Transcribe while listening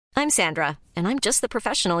I'm Sandra, and I'm just the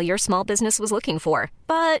professional your small business was looking for.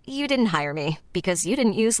 But you didn't hire me because you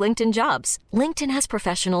didn't use LinkedIn Jobs. LinkedIn has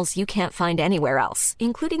professionals you can't find anywhere else,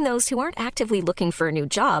 including those who aren't actively looking for a new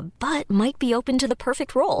job, but might be open to the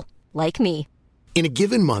perfect role, like me. In a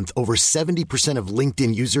given month, over 70% of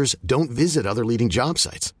LinkedIn users don't visit other leading job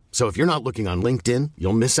sites. So if you're not looking on LinkedIn,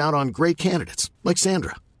 you'll miss out on great candidates like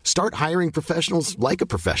Sandra. Start hiring professionals like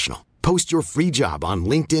a professional. Post your free job on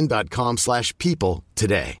linkedin.com/people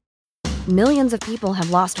today. Millions of people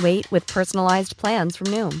have lost weight with personalized plans from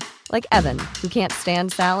Noom. Like Evan, who can't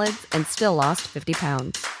stand salads and still lost 50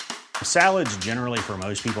 pounds. Salads generally for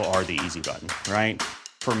most people are the easy button, right?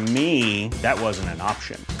 For me, that wasn't an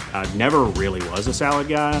option. I never really was a salad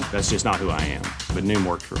guy. That's just not who I am. But Noom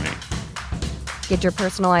worked for me. Get your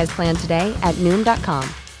personalized plan today at Noom.com.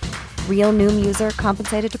 Real Noom user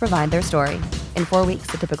compensated to provide their story. In 4 weeks,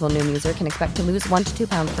 the typical Noom user can expect to lose 1 to 2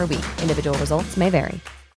 pounds per week. Individual results may vary.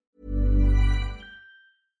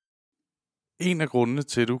 En af grundene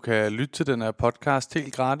til, at du kan lytte til den her podcast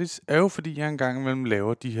helt gratis, er jo fordi jeg engang imellem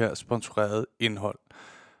laver de her sponsorerede indhold.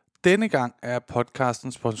 Denne gang er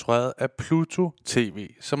podcasten sponsoreret af Pluto TV,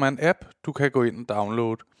 som er en app, du kan gå ind og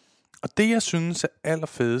downloade. Og det, jeg synes er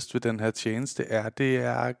allerfedest ved den her tjeneste, det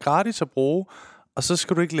er gratis at bruge, og så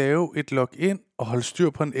skal du ikke lave et login og holde styr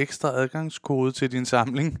på en ekstra adgangskode til din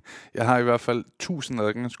samling. Jeg har i hvert fald 1000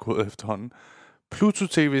 adgangskoder efterhånden. Pluto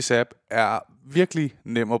TV's app er virkelig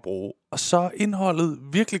nem at bruge, og så er indholdet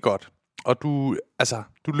virkelig godt. Og du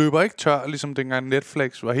løber ikke tør, ligesom dengang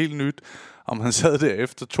Netflix var helt nyt, og man sad der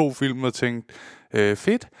efter 2 film og tænkte,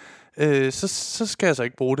 fedt, så skal jeg så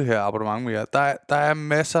ikke bruge det her abonnement mere. Der er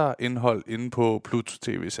masser af indhold inde på Pluto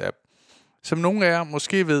TV's app. Som nogle af jer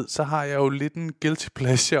måske ved, så har jeg jo lidt en guilty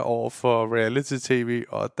pleasure over for reality tv,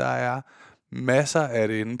 og der er masser af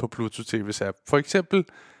det inde på Pluto TV's app. For eksempel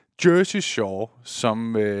Jersey Shore,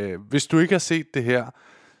 som hvis du ikke har set det her,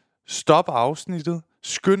 stop afsnittet,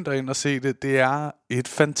 skynd dig ind og se det. Det er et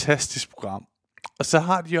fantastisk program. Og så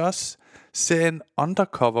har de også serien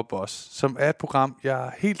Undercover Boss, som er et program,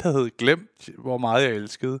 jeg helt havde glemt, hvor meget jeg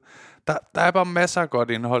elskede. Der er bare masser af godt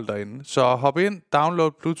indhold derinde. Så hop ind,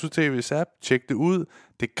 download Pluto TV's app, tjek det ud.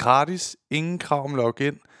 Det er gratis, ingen krav om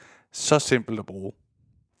login. Så simpelt at bruge.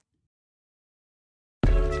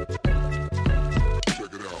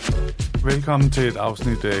 Velkommen til et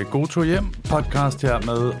afsnit af God Tur Hjem podcast her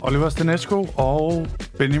med Oliver Stanesco og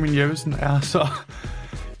Benjamin Jeppesen er så...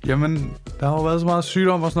 Jamen, der har jo været så meget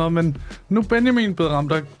sygdom og sådan noget, men nu er Benjamin blevet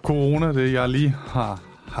ramt af corona, det jeg lige har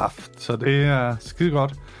haft, så det er skide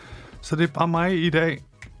godt. Så det er bare mig i dag.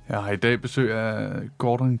 Jeg har i dag besøg af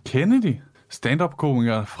Gordon Kennedy,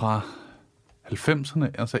 stand-up-komiker fra 90'erne,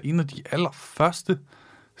 altså en af de allerførste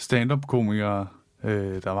stand-up-komikere,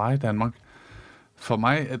 der var i Danmark. For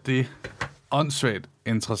mig er det åndssvagt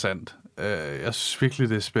interessant. Jeg synes virkelig,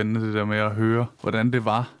 det er spændende det der med at høre, hvordan det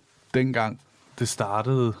var dengang det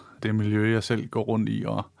startede, det miljø, jeg selv går rundt i,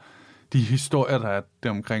 og de historier, der er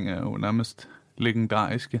deromkring, er jo nærmest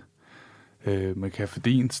legendariske. Med Café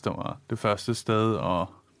Dienst, der var det første sted, og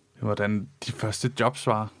hvordan de første jobs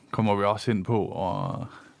var, kommer vi også ind på, og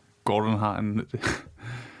Gordon har en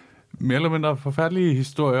mere eller mindre forfærdelig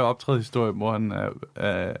historie, optrædehistorie, hvor han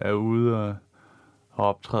er ude og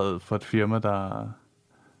optræde for et firma, der,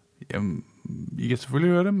 jamen, I kan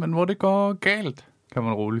selvfølgelig høre det, men hvor det går galt, kan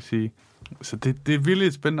man roligt sige. Så det er virkelig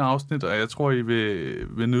et spændende afsnit, og jeg tror, I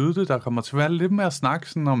vil nyde det. Der kommer til at være lidt mere snak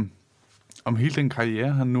sådan om hele den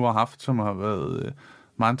karriere, han nu har haft, som har været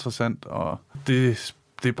meget interessant, og det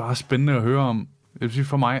er bare spændende at høre om. Jeg vil sige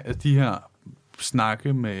for mig, at de her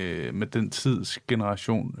snakke med den tids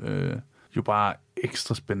generation jo bare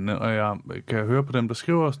ekstra spændende, og jeg kan høre på dem, der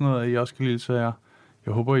skriver og sådan noget, at I også kan lide, så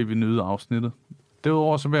jeg håber, I vil nyde afsnittet.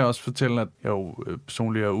 Derudover så vil jeg også fortælle, at jeg jo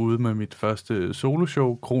personligt er ude med mit første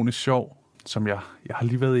soloshow, Kronisk Sjov, som jeg har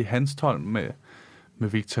lige været i Hanstholm med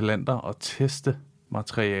Victor Lander og teste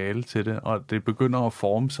materiale til det, og det begynder at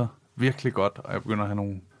forme sig virkelig godt, og jeg begynder at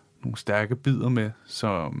have nogle stærke bidder med,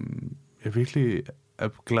 så jeg virkelig er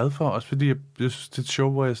glad for, også fordi jeg synes, det er et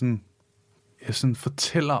show, hvor jeg sådan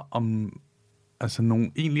fortæller om altså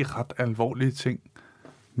nogle egentlig ret alvorlige ting,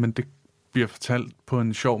 men det bliver fortalt på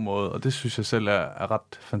en sjov måde, og det synes jeg selv er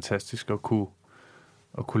ret fantastisk at kunne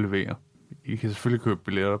levere. I kan selvfølgelig købe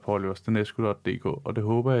billetter på oliverstanesco.dk, og det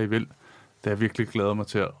håber jeg, I vil. Det er jeg virkelig glæder mig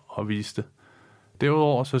til at vise det.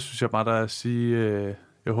 Derudover så synes jeg bare, der er at sige,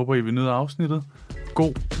 jeg håber, I vil nyde afsnittet.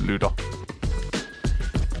 God lytter.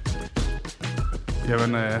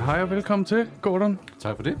 Jamen, hej og velkommen til, Gordon.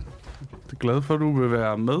 Tak for det. Jeg er glad for, at du vil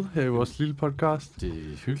være med her i vores lille podcast. Det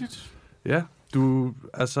er hyggeligt. Ja,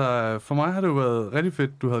 for mig har det jo været rigtig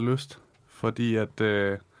fedt, du havde lyst. Fordi at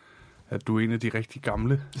at du er en af de rigtig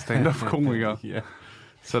gamle stand-up-komikere. Ja.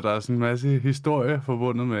 Så der er sådan en masse historie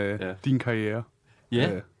forbundet med din karriere. Ja.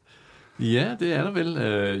 Ja, det er der vel.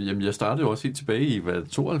 Jamen, jeg startede jo også helt tilbage i 92-93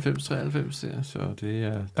 der, så det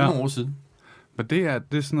er nogle år siden. Men det er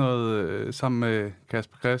sådan noget sammen med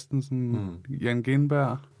Kasper Christensen, Jan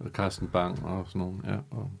Gindberg. Og Carsten Bang og sådan nogle,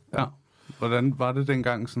 Ja. Hvordan var det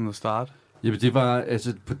dengang sådan at starte? Jamen, det var,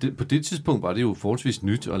 altså, på det tidspunkt var det jo forholdsvis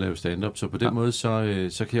nyt at lave stand-up, så på den måde,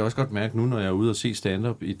 så kan jeg også godt mærke nu, når jeg er ude og se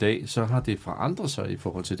stand-up i dag, så har det forandret sig i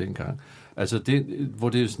forhold til dengang. Altså, hvor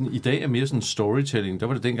det sådan, i dag er mere sådan storytelling, der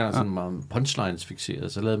var det dengang sådan meget punchlines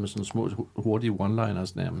fixeret, så lavede man sådan små, hurtige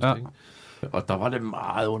one-liners nærmest, ikke? Og der var det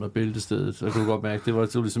meget under bæltestedet, så jeg kunne godt mærke, det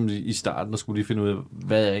var ligesom i starten, der skulle lige finde ud af,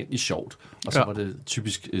 hvad er egentlig sjovt. Og så var det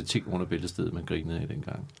typisk ting under bæltestedet, man grinede af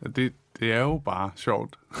dengang. Det er jo bare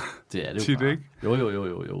sjovt. Det er det jo tit, bare. Ikke?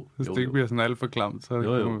 Jo. Hvis det ikke bliver sådan alt for klamt, så...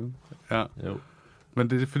 Jo. Men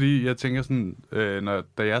det er fordi, jeg tænker sådan,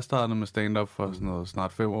 da jeg startede med stand-up for sådan noget,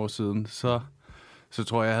 snart 5 år siden, så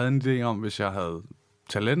tror jeg havde en idé om, hvis jeg havde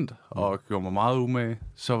talent og gjorde mig meget umage,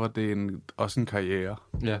 så var det også en karriere.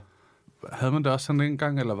 Ja. Havde man det også sådan en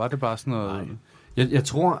gang, eller var det bare sådan noget... Nej. Jeg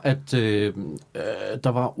tror, at der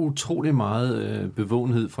var utrolig meget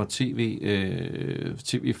bevågenhed fra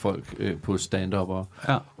tv-folk på stand-upper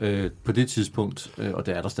på det tidspunkt, og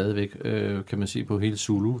det er der stadigvæk, kan man sige, på hele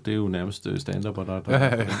Zulu. Det er jo nærmest stand-upper, der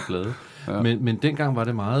er glade. Ja. Men dengang var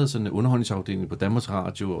det meget sådan en underholdningsafdeling på Danmarks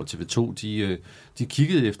Radio og TV2, de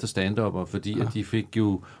kiggede efter stand-upper, fordi at de fik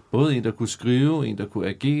jo både en, der kunne skrive, en, der kunne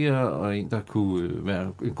agere, og en, der kunne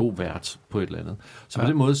være en god vært på et eller andet. Så på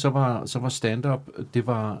den måde, så var stand-up, det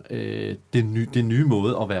var den nye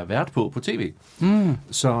måde at være vært på tv.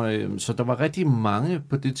 Så der var rigtig mange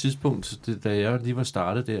på det tidspunkt, da jeg lige var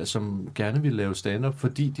startet der, som gerne ville lave stand-up,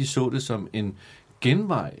 fordi de så det som en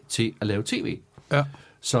genvej til at lave tv. Ja.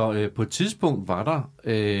 Så på et tidspunkt var der,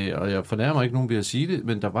 og jeg fornærmer ikke nogen ved at sige det,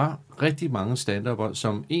 men der var rigtig mange stand-upper,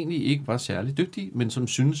 som egentlig ikke var særlig dygtige, men som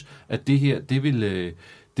synes, at det her, det ville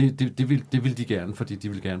de gerne, fordi de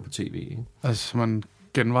ville gerne på tv. Ikke? Altså man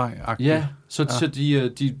genvej-agtigt. Ja, så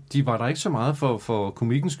de var der ikke så meget for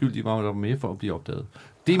komikkens skyld, de var der mere for at blive opdaget.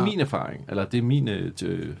 Det er min erfaring, eller det er min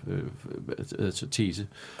tese,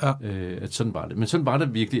 at sådan var det. Men sådan var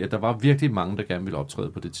det virkelig, at der var virkelig mange, der gerne ville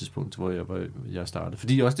optræde på det tidspunkt, hvor jeg startede.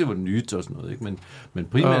 Fordi også det var nyt og sådan noget, ikke? Men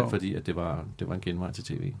primært fordi, at det var en genvej til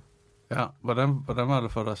tv. Ja, hvordan var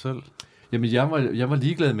det for dig selv? Jamen, jeg var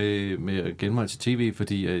ligeglad med genvej til tv,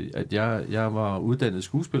 fordi at jeg var uddannet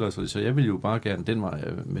skuespiller, så jeg ville jo bare gerne den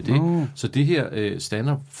vej med det. Så det her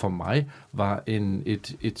stand-up for mig var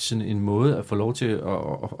sådan en måde at få lov til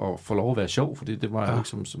at få lov at være sjov, fordi det var jeg ikke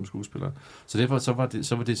som skuespiller. Så derfor så var det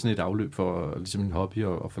sådan et afløb for ligesom en hobby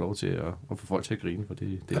at få lov til at få folk til at grine, for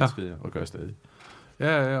det elsker jeg at gøre stadig.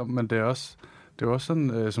 Ja, men det er også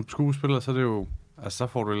sådan, som skuespiller, så er det jo, altså så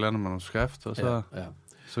får du et eller andet manuskript, og så... Ja.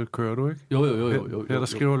 Så kører du, ikke? Jo. Her der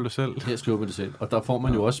skriver du det selv. Her skriver man det selv. Og der får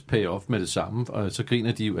man jo også pay-off med det samme, og så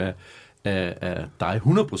griner de jo af dig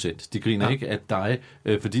 100%. De griner ikke af dig,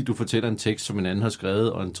 fordi du fortæller en tekst, som en anden har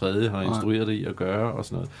skrevet, og en tredje har instrueret dig i at gøre, og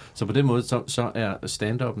sådan noget. Så på den måde, så er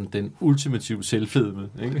stand-up'en den ultimative selvfedme,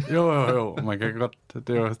 ikke? Jo. Man kan godt...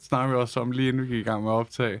 Det snakker vi også om lige inden vi gik i gang med at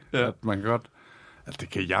optage, at man kan godt... Altså, det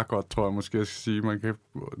kan jeg godt, tror jeg måske, jeg skal sige. Man kan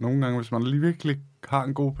nogle gange, hvis man lige virkelig har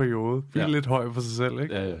en god periode, blive lidt høj for sig selv,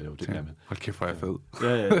 ikke? Ja, det kan man. Hold kæft, hvor er jeg fed.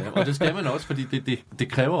 Ja, og det skal man også, fordi det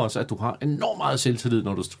kræver også, at du har enormt meget selvtillid,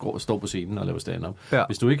 når du står på scenen og laver stand-up. Ja.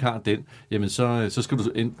 Hvis du ikke har den, jamen så skal du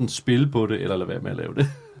enten spille på det, eller lade være med at lave det.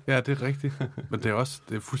 Ja, det er rigtigt. Men det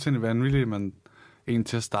er fuldstændig vanvittigt, man en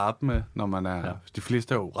til at starte med, når man er... Ja. De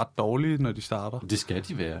fleste er jo ret dårlige, når de starter. Det skal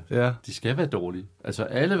de være. Ja. De skal være dårlige. Altså,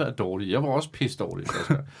 alle var dårlige. Jeg var også pisse dårlig.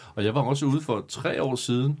 Og jeg var også ude for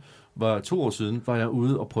 2 år siden, var jeg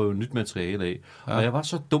ude og prøve nyt materiale af. Ja. Og jeg var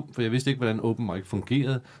så dum, for jeg vidste ikke, hvordan open mic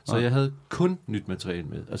fungerede, så jeg havde kun nyt materiale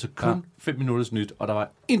med. Altså kun 5 minutters nyt, og der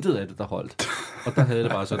var intet af det, der holdt. Og der havde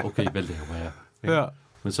det bare sådan, okay, hvad laver jeg? Ja.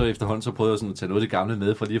 Men så efterhånden, så prøvede jeg sådan at tage noget af det gamle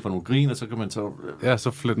med, for lige at få nogle grin, og så kan man så... Ja,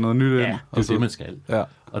 så flette noget nyt ind. Ja, det er det, man skal. Ja.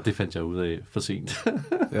 Og det fandt jeg ud af for sent.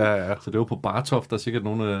 Ja. Så det var på Bartof, der er sikkert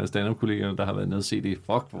nogle af stand-up-kollegerne, der har været nede og se det.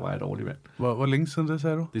 Fuck, hvor var jeg dårlig, mand. Hvor længe siden det,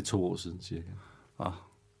 sagde du? Det er 2 år siden, cirka.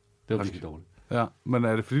 Det var virkelig dårligt. Ja, men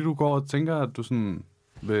er det fordi, du går og tænker, at du sådan...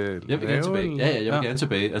 Jeg vil gerne tilbage. Ja, jeg vil gerne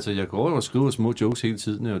tilbage. Altså, jeg går og skriver små jokes hele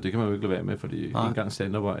tiden, og det kan man jo ikke lade være med, fordi ikke engang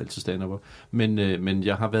stand-upper, altid stand-upper. Men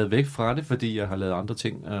jeg har været væk fra det, fordi jeg har lavet andre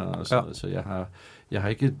ting, og så jeg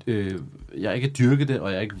har ikke dyrket det,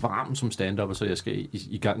 og jeg er ikke varm som stand-upper, så jeg skal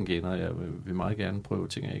i gang igen, og jeg vil meget gerne prøve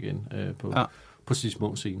ting af igen på de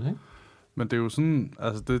små scener, ikke? Men det er jo sådan,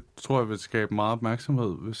 altså det tror jeg vil skabe meget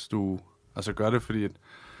opmærksomhed, hvis du altså gør det, fordi at,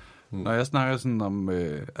 når jeg snakker sådan om,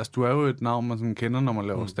 altså du er jo et navn, man sådan kender, når man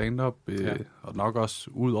laver stand-up, og nok også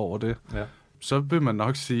ud over det, så vil man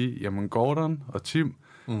nok sige, jamen Gordon og Tim,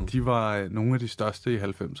 de var nogle af de største i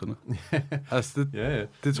 90'erne. Altså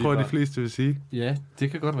det tror jeg, de fleste vil sige. Ja,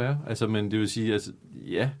 det kan godt være. Altså, men det vil sige, altså,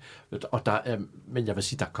 ja, og der er, men jeg vil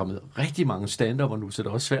sige, der er kommet rigtig mange stand-up'er nu, så det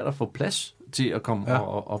er også svært at få plads til at komme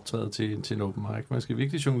og optræde til en open mic. Man skal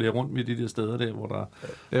virkelig jonglere rundt med de der steder der,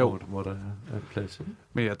 hvor der er plads.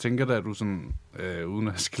 Men jeg tænker da, at du sådan, uden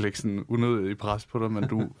at skal lægge sådan unødigt i pres på dig, men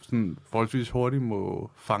du sådan forholdsvis hurtigt må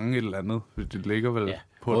fange et eller andet, hvis det ligger vel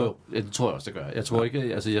på dig. Ja, det tror jeg også, det gør. Jeg tror ikke,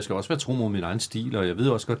 altså jeg skal også være tro mod min egen stil, og jeg ved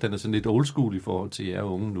også godt, at den er sådan lidt old school i forhold til jer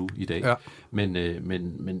unge nu i dag. Ja. Men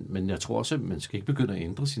jeg tror også, at man skal ikke begynde at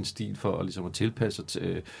ændre sin stil for at, ligesom at tilpasse sig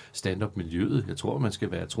til stand-up-miljøet. Jeg tror, man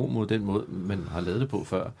skal være tro mod den måde, man har lavet det på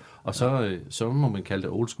før. Og så må man kalde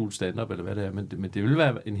det old school stand-up, eller hvad det er. Men det vil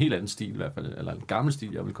være en helt anden stil i hvert fald, eller en gammel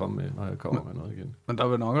stil, jeg vil komme med, når jeg kommer med noget igen. Men der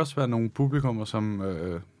vil nok også være nogle publikummer, som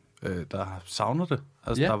der savner det.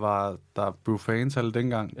 Altså der blev fans alle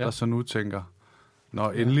dengang, der så nu tænker,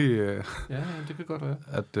 når endelig... det kan godt være.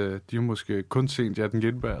 At de har måske kun set Jatten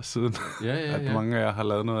Gindberg siden, at mange af jer har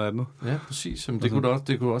lavet noget andet. Ja, præcis. Men det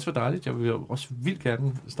kunne også være dejligt. Jeg vil også vildt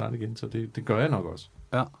gerne starte igen, så det gør jeg nok også.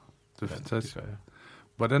 Ja, det er fantastisk. Det gør jeg.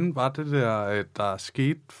 Hvordan var det der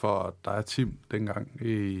skete for dig og Tim dengang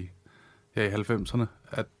i 90'erne?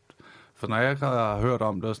 For når jeg har hørt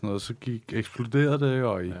om det og sådan noget, så eksploderede det,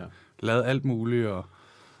 og I lavede alt muligt,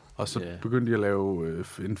 og så begyndte jeg at lave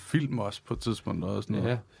en film også på et tidspunkt og sådan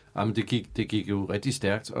noget. Ja, men det gik jo rigtig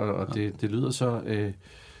stærkt, og det lyder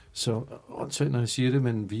så åndssvagt, når jeg siger det,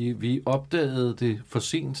 men vi opdagede det for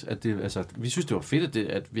sent, at det, altså, vi synes, det var fedt,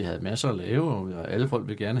 at vi havde masser at lave, og alle folk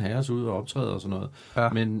ville gerne have os ud og optræde og sådan noget. Ja.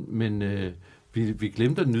 Men vi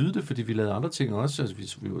glemte at nyde det, fordi vi lavede andre ting også.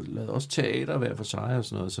 Altså, vi lavede også teater hver for sig og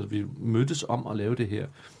sådan noget, så vi mødtes om at lave det her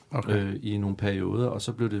i nogle perioder, og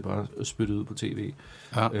så blev det bare spyttet ud på tv.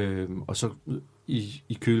 Ja. Og så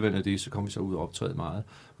i kølvandet af det, så kom vi så ud og optræde meget.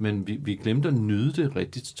 Men vi glemte at nyde det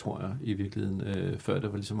rigtigt, tror jeg, i virkeligheden, før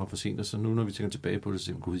det var ligesom for sent. Og så nu, når vi tænker tilbage på det, så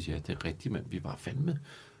tænker vi, gud, ja, det er rigtigt, mand, vi var fandme.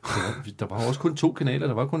 Der var også kun 2 kanaler,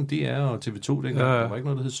 der var kun DR og TV2 dengang. Der var ikke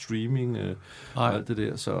noget, der hed streaming og alt det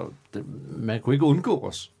der, så man kunne ikke undgå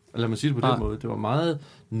os. Lad mig sige det på den måde. Det var meget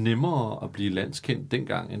nemmere at blive landskendt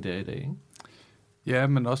dengang, end det er i dag, ikke? Ja,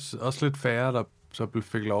 men også lidt færre, der så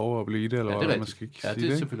fik lov at blive det, eller hvad man skal sige det. Ja,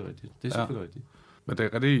 det er selvfølgelig rigtigt. Det er selvfølgelig rigtigt. Men det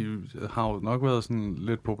er rigtig, har jo nok været sådan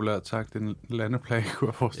lidt populært sagt, en landeplage, kunne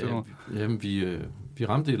jeg forestille mig. Jamen, vi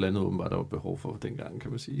ramte et eller andet åbenbart, der var behov for dengang, kan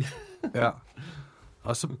man sige. Ja.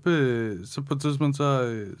 Og så på et tidspunkt,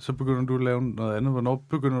 så begynder du at lave noget andet. Hvornår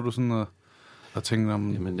begynder du sådan at tænke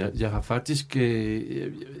om... Jamen, jeg har faktisk...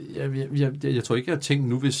 Jeg tror ikke, jeg har tænkt,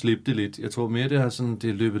 nu vil jeg slippe det lidt. Jeg tror mere, det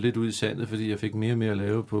er løbet lidt ud i sandet, fordi jeg fik mere og mere at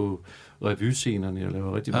lave på revyscenerne. Jeg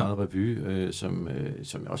laver rigtig meget revy, som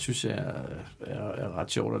jeg også synes er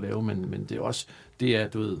ret sjovt at lave, men det er også...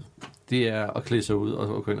 Det er at klæde sig ud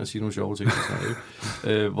og gå ind og sige nogle sjove ting.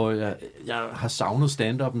 Hvor jeg har savnet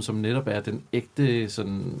stand-up'en, som netop er den ægte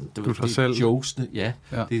sådan, jokesene. Ja,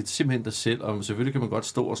 det er simpelthen dig selv. Og selvfølgelig kan man godt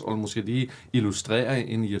stå og måske lige illustrere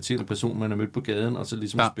en irriterende person, man har mødt på gaden, og så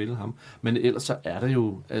ligesom spille ham. Men ellers så er der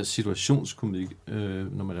jo situationskomik,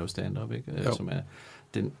 når man laver stand-up, ikke? Som er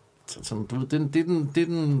den... det er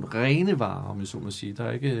den rene vare, om jeg så må sige. Der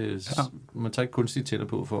er ikke, man tager ikke kunstige tænder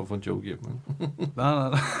på for at få en joke hjem.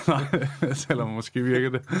 nej, selvom måske virker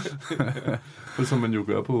det. Som man jo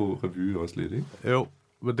gør på revy også lidt, ikke? Jo,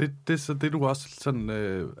 men det er så det, du også sådan,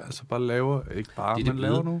 altså bare laver, ikke bare, men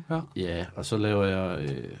laver nu? Ja, og så laver jeg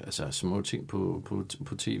små ting på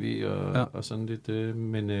tv og sådan lidt,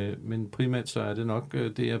 men primært så er det nok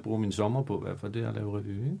det, jeg bruger min sommer på i hvert fald, det er at lave revy,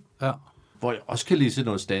 ikke? Ja. Hvor jeg også kan læse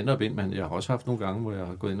noget stand-up ind, men jeg har også haft nogle gange, hvor jeg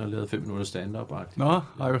har gået ind og lavet 5 minutter stand-up-agtigt. Nå,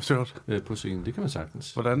 ej, hvor sjovt. På scenen, det kan man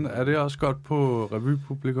sagtens. Hvordan er det også godt på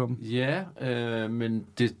revypublikum? Ja, men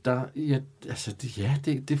det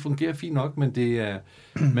fungerer fint nok, men det er,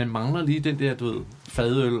 man mangler lige den der,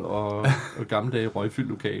 fadøl og gamle røgfyldt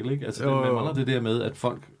lokale, ikke? Altså, man mangler det der med, at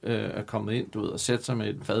folk er kommet ind, og sætter sig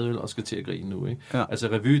med en fadøl og skal til at grine nu, ikke? Ja. Altså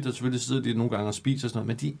revy, der selvfølgelig sidder de nogle gange og spiser sådan noget,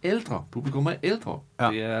 men de er ældre. Publikum er ældre.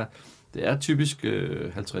 Ja. Det er typisk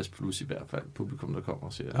 50 plus i hvert fald, publikum, der kommer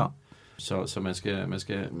og ser det. Ja. Så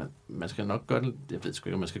man skal nok gøre det, jeg ved sgu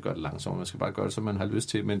ikke, om man skal gøre det langsomt, man skal bare gøre det, som man har lyst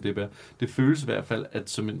til, men det føles i hvert fald, at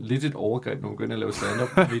som lidt et overgreb, når man begynder at lave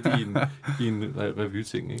stand-up midt i en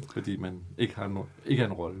revy-ting, ikke? Fordi man ikke har en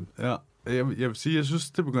rolle. Ja. Jeg vil sige, jeg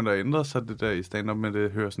synes, det begynder at ændre sig, det der i stand-up, men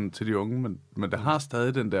det hører sådan til de unge, men det har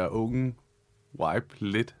stadig den der unge vibe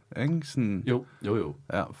lidt, ikke? Sådan, Jo.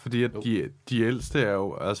 Ja, fordi at de ældste er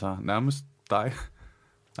jo altså nærmest dig.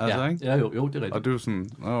 Altså, ja, ikke? Ja, jo, det er rigtigt. Og det er jo sådan,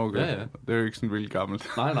 okay, ja. Det er jo ikke sådan vildt gammelt.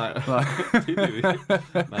 Nej. det er det ikke.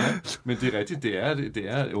 Nej, men det er rigtigt, det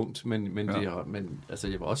er ungt, men altså,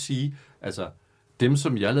 jeg vil også sige, altså, dem,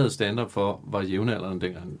 som jeg lavede stand-up for, var jævnaldrende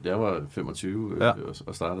dengang. Jeg var 25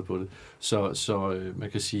 og startede på det. Så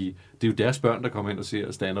man kan sige, det er jo deres børn, der kommer ind og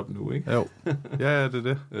ser stand-up nu, ikke? Jo, ja, det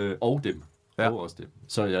er det. Og dem. Ja. Og også dem.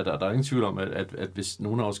 Så ja, der er ingen tvivl om, at hvis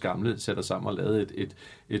nogle af os gamle sætter sammen og lavede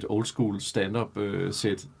et old school stand-up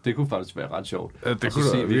sæt, det kunne faktisk være ret sjovt. Ja, det og kunne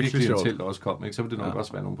så være virkelig sjovt. Til der også kom, ikke? Så ville det nok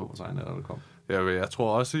også være nogen på vores egen alder, der kom. Ja, jeg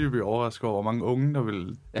tror også, at I bliver overrasket over, hvor mange unge,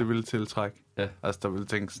 der ville tiltrække. Ja. Altså, der ville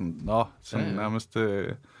tænke sådan, nærmest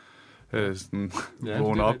sådan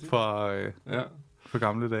vågne op fra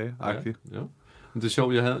gamle dage. Ja. Men det er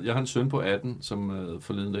sjovt, jeg har en søn på 18, som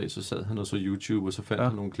forleden dag, så sad han og så YouTube, og så fandt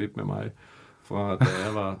han nogle klip med mig, fra da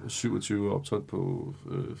jeg var 27 optrådt på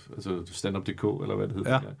standup.dk, eller hvad det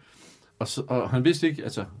hedder. Ja. Og han vidste ikke,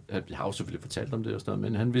 altså, jeg har jo selvfølgelig fortalt om det og sådan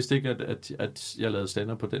noget, men han vidste ikke, at jeg lavede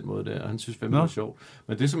stand-up på den måde der, og han synes fandme det var sjovt.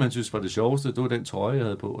 Men det, som han synes var det sjoveste, det var den trøje, jeg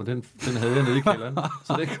havde på, og den havde jeg nede i kælderen,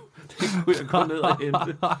 så den kunne jeg gå ned og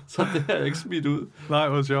hente, så det har jeg ikke smidt ud. Nej,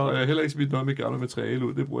 hvor sjovt. Og jeg har heller ikke smidt noget med gamle materiale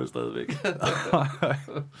ud, det bruger jeg stadigvæk.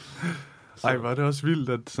 Ej, var det også vildt,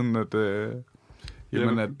 at sådan at...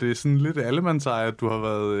 at det er sådan lidt allemandseje, at du har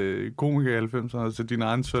været komiker i 90'erne, så din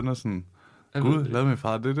egen søn er sådan... Gud, lavede min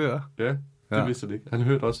far det der? Ja, det vidste jeg ikke. Han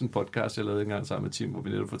hørte også en podcast, jeg lavede engang sammen med Tim, hvor vi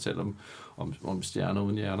netop fortalte om stjerner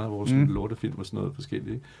uden hjerner, vores lortefilm og sådan noget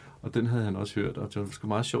forskelligt. Og den havde han også hørt, og det var sgu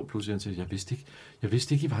meget sjovt. Pludselig han sagde, jeg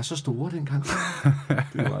vidste ikke, I var så store dengang. Det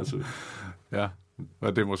var meget sødt. Ja,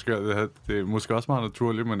 og det er måske også meget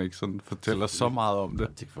naturligt, man ikke sådan fortæller så meget om det.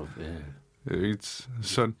 Det er jo ikke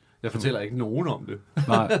søn. Jeg fortæller ikke nogen om det.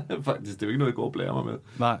 Nej. Faktisk, det er jo ikke noget, jeg går og blærer mig med.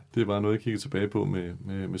 Nej. Det er bare noget, jeg kigger tilbage på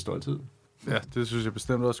med stolthed. Ja, det synes jeg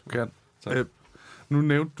bestemt også, du kan. Nu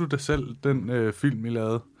nævnte du dig selv, den film, I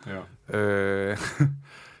lavede. Ja.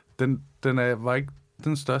 Den var ikke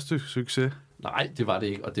den største succes. Nej, det var det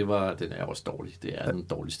ikke, og den er også dårlig. Det er den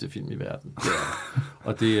dårligste film i verden. Det er.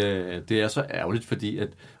 Og det er så ærgerligt, fordi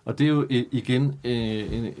og det er jo igen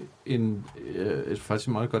et faktisk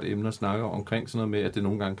meget godt emne at snakke omkring sådan noget med, at det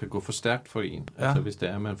nogle gange kan gå for stærkt for en. Ja. Altså hvis det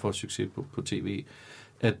er, at man får succes på tv.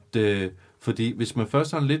 Fordi hvis man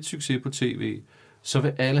først har en lidt succes på tv, så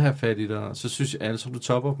vil alle have fat i dig. Så synes jeg, alle som du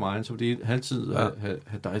top of mind, så vil de altid have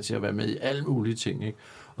dig til at være med i alle mulige ting, ikke?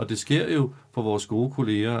 Og det sker jo for vores gode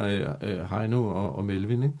kolleger, Heino og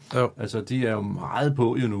Melvin, ikke? Altså, de er jo meget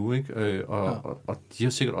på jo nu, ikke? Og de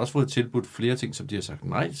har sikkert også fået tilbudt flere ting, som de har sagt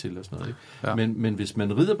nej til og sådan noget, ikke? Ja. Men hvis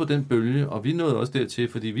man rider på den bølge, og vi nåede også dertil,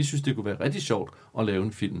 fordi vi synes, det kunne være rigtig sjovt at lave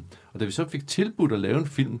en film. Og da vi så fik tilbudt at lave en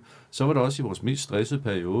film, så var det også i vores mest stressede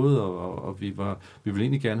periode, og vi ville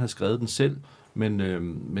egentlig gerne have skrevet den selv,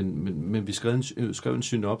 men vi skrev en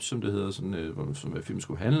synops, som det hedder, sådan, som hvad filmen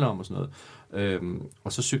skulle handle om og sådan noget.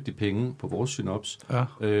 Og så søgte de penge på vores synops. Ja.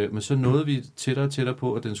 Men så nåede vi tættere og tættere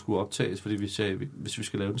på, at den skulle optages, fordi vi sagde, hvis vi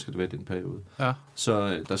skal lave den, skal det være den periode. Ja.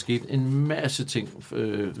 Så der skete en masse ting.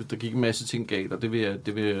 Der gik en masse ting galt, og det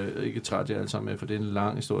vil jeg ikke trætte jer alle sammen med, for det er en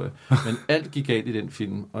lang historie. Men alt gik galt i den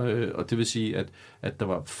film, og det vil sige, at der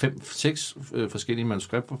var 5-6 forskellige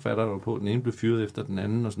manuskriptforfattere, der var på. Den ene blev fyret efter den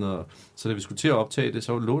anden og sådan noget. Så da vi skulle til at optage det,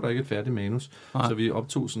 så lå der ikke et færdigt manus. Nej. Så vi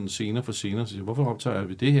optog sådan scener for scener. Så hvorfor optager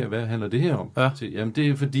vi det her? Hvad handler det her om? Ja. Så, jamen det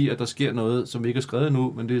er fordi, at der sker noget, som vi ikke har skrevet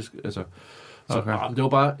endnu, men det er altså... Så det var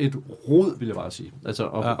bare et rod, vil jeg bare sige. Altså,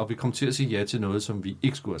 og vi kom til at sige ja til noget, som vi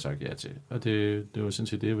ikke skulle have sagt ja til. Og det var sådan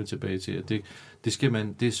set det, jeg vil tilbage til. At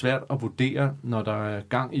det er svært at vurdere, når der er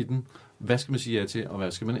gang i den. Hvad skal man sige ja til, og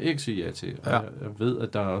hvad skal man ikke sige ja til? Og jeg ved,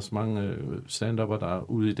 at der er også mange stand-upper, der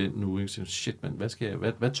er ude i den nu. Ikke? Så, shit, man,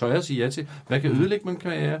 hvad tør jeg sige ja til? Hvad kan ødelægge min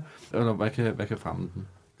karriere? Eller hvad kan fremme den?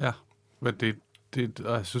 Ja, men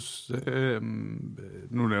og jeg synes,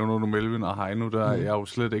 nu nævner du Melvin og Heino, der er jeg jo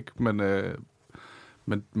slet ikke, men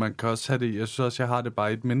man kan også have det, jeg synes også, jeg har det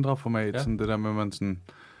bare i et mindre format, sådan det der med, man sådan,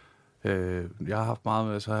 jeg har haft meget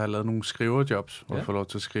med, så har jeg lavet nogle skriverjobs, hvor jeg får lov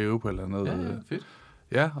til at skrive på et eller andet. Ja, fedt.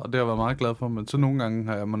 Ja, og det har jeg været meget glad for, men så nogle gange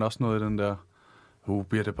har man også noget i den der,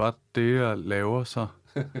 bliver det bare det, jeg laver så?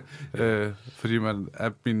 Fordi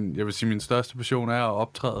jeg vil sige, min største passion er at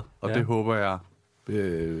optræde, og det håber jeg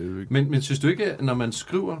Men synes du ikke, at når man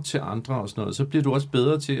skriver til andre og sådan noget, så bliver du også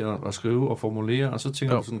bedre til at skrive og formulere, og så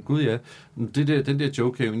tænker du sådan, gud ja, den der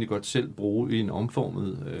joke kan jeg egentlig godt selv bruge i en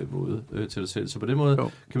omformet måde til dig selv. Så på den måde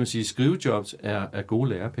kan man sige, at skrivejobs er gode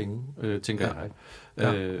lærepenge, tænker jeg.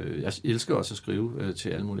 Jeg elsker også at skrive til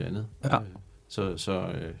alt muligt andet.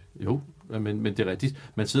 Jo, men det er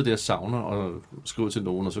rigtigt. Man sidder der og savner og skriver til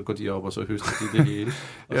nogen, og så går de op, og så høster de det hele.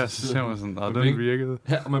 Og så ser man sådan, den virkede.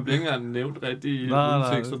 Ja, og man bliver ikke engang nævnt rigtigt i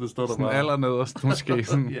teksterne, står der bare. Allernederst måske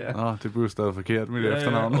sådan, det blev stadig forkert med det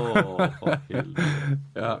efternavn.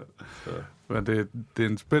 Men det er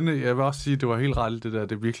en spændende, jeg vil også sige, det var helt ret det der,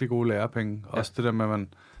 det er virkelig gode lærepenge. Også det der med,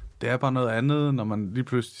 det er bare noget andet, når man lige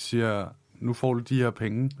pludselig siger, nu får du de her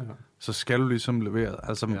penge, så skal du ligesom levere.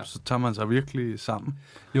 Altså, så tager man sig virkelig sammen.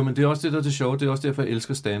 Jo, men det er også det, der er det sjove. Det er også derfor, jeg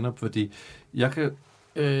elsker stand-up, fordi jeg kan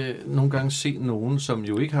nogle gange se nogen, som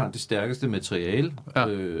jo ikke har det stærkeste materiale,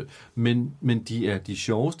 men de er de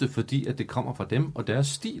sjoveste, fordi at det kommer fra dem, og deres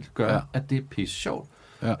stil gør, at det er pisse sjovt.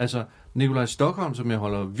 Ja. Altså, Nikolaj Stokholm, som jeg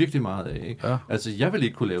holder virkelig meget af, ikke? Ja. Altså, jeg vil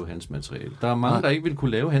ikke kunne lave hans materiale. Der er mange, der ikke vil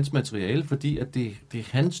kunne lave hans materiale, fordi at det er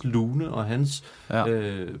hans lune og hans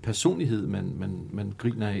personlighed, man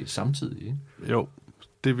griner af samtidig. Ikke? Jo,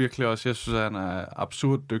 det er virkelig også. Jeg synes, at han er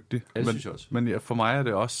absurd dygtig. Ja, synes jeg også. Men for mig er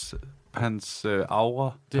det også hans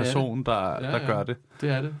aura-person, der gør det. Det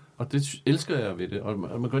er det. Og det elsker jeg ved det. Og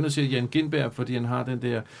man går ind og siger Jan Gintberg, fordi han har den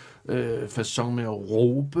der facon med at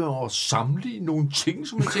råbe og sammenligne nogle ting,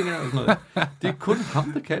 som man tænker. Og sådan noget. Det er kun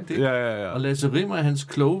ham, der kan det. Ja. Og Lasse Rimmer, hans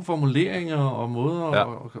kloge formuleringer og måder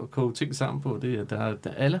at koge ting sammen på.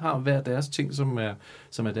 Alle har hver deres ting, som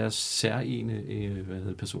er deres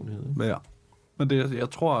særlige personlighed. Ja. Men jeg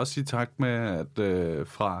tror også i takt med, at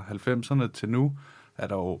fra 90'erne til nu, at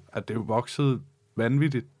det er jo vokset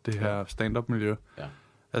vanvittigt, det her stand-up-miljø. Ja.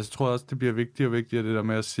 Altså, jeg tror også, det bliver vigtigere og vigtigere, det der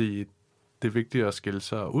med at sige, det er vigtigt at skille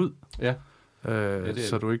sig ud. Ja.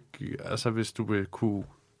 Så du ikke, altså hvis du vil kunne,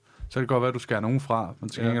 så kan det godt være, at du skærer nogen fra, men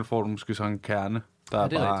til gengæld får du måske sådan en kerne, der er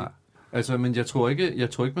bare... Rigtigt. Altså, men jeg tror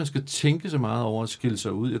ikke, man skal tænke så meget over at skille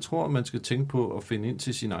sig ud. Jeg tror, man skal tænke på at finde ind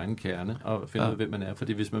til sin egen kerne, og finde ud af, hvem man er.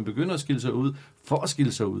 Fordi hvis man begynder at skille sig ud, for at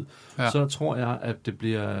skille sig ud, så tror jeg, at det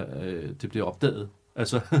bliver opdaget.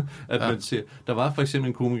 Altså, at man ser... Der var for eksempel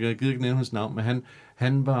en komiker, jeg gider ikke nævne hans navn, men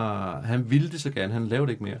han ville det så gerne, han lavede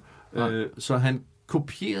det ikke mere. Så han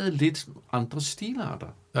kopierede lidt andre stilarter.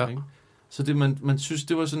 Ikke? Så det, man synes,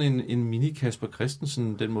 det var sådan en mini Kasper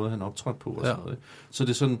Christensen, den måde, han optrådte på. Og sådan noget. Så det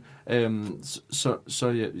er sådan...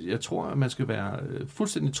 Så jeg tror, at man skal være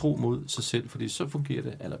fuldstændig tro mod sig selv, fordi så fungerer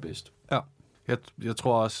det allerbedst. Ja. Jeg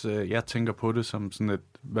tror også, jeg tænker på det som sådan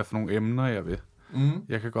hvad for nogle emner jeg vil. Mm.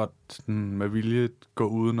 Jeg kan godt sådan, med vilje gå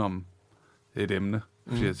udenom et emne,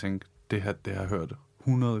 fordi jeg tænker, det har jeg hørt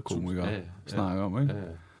 100 komikere snakke om, ikke? Ja.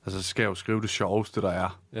 Altså, så skal jeg jo skrive det sjoveste, der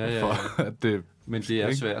er. For, at det, men det er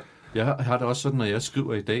ikke svært. Jeg har det også sådan, når jeg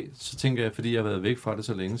skriver i dag, så tænker jeg, fordi jeg har været væk fra det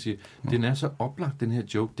så længe, siger, den er så oplagt, den her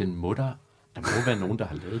joke, der må være nogen, der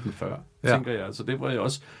har lavet den før, tænker jeg. Så det var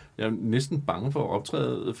jeg er næsten bange for at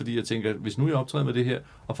optræde, fordi jeg tænker, hvis nu jeg optræder med det her,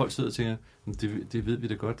 og folk sidder og tænker, det ved vi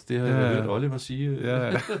da godt, det har jeg hørt Oliver sige.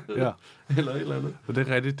 Eller et eller andet. Og det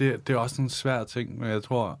er rigtigt, det er også en svær ting, men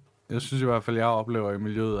jeg synes i hvert fald, jeg oplever i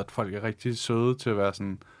miljøet, at folk er rigtig søde til at være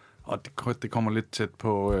sådan, og det kommer lidt tæt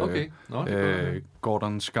på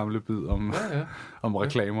Gordons gamle bid om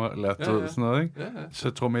reklamer, eller sådan noget, ikke? Ja. Så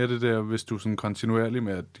jeg tror mere det der, hvis du er sådan kontinuerlig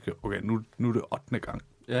med, at okay, nu er det 8. gang.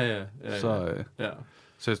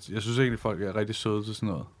 Så jeg synes egentlig, folk er rigtig søde til sådan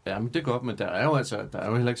noget. Ja, men det er godt, men der er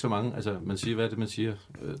jo heller ikke så mange, altså man siger, hvad er det, man siger?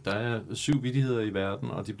 Der er 7 vittigheder i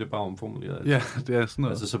verden, og de bliver bare omformuleret. Altså. Ja, det er sådan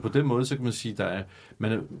noget. Altså, så på den måde, så kan man sige,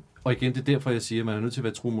 og igen, det er derfor, jeg siger, at man er nødt til at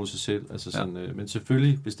være tro mod sig selv. Altså sådan, men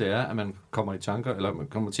selvfølgelig, hvis det er, at man kommer i tanker, eller man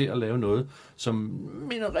kommer til at lave noget, som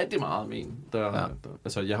minder rigtig meget om en.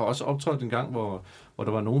 Altså, jeg har også optrådt en gang, hvor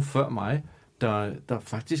der var nogen før mig, der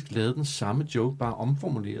faktisk lavede den samme joke, bare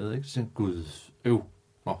omformuleret. Ikke? Så tænkte gud,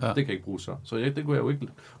 det kan ikke bruge så. Så det kunne jeg jo ikke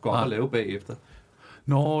gå op og lave bagefter.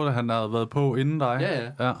 Han havde været på inden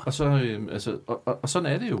dig. Ja. Og så, og sådan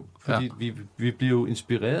er det jo. Fordi vi bliver jo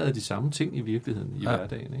inspireret af de samme ting i virkeligheden, i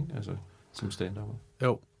hverdagen, ikke? Altså, som stand-upper.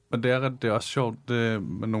 Jo, men det er også sjovt,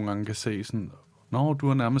 man nogle gange kan se sådan, du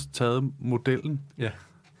har nærmest taget modellen,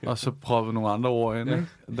 og så prøvet nogle andre ord ind, ikke?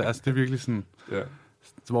 Altså, det er virkelig sådan... Ja.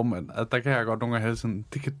 Hvor der kan jeg godt nogle gange have sådan,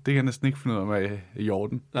 det kan jeg næsten ikke finde ud af i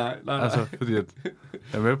orden. Nej. Altså, fordi at,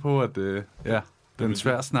 jeg er med på, at Det er en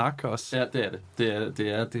svær snak også. Ja, det er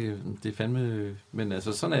det. Det er fandme... Men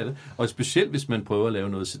altså, sådan er det. Og specielt, hvis man prøver at lave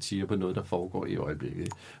noget satire på noget, der foregår i øjeblikket.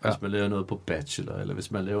 Hvis man laver noget på Bachelor, eller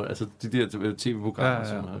hvis man laver... Altså, de der tv-programmer,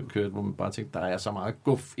 som har kørt, hvor man bare tænker, der er så meget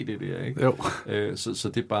guf i det der, ikke? Jo.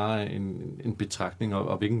 Så det er bare en betragtning,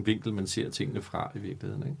 og hvilken vinkel man ser tingene fra i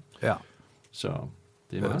virkeligheden, ikke? Ja. Så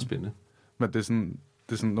det er meget spændende. Men det er sådan,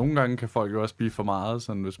 nogle gange kan folk jo også blive for meget,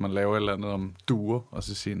 sådan hvis man laver et eller andet om duer, og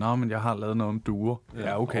så siger, nå, men jeg har lavet noget om duer.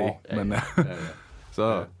 Ja, okay. Men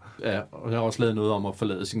så... Ja, og jeg har også lavet noget om at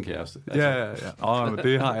forlade sin kæreste. Altså. Ja. Men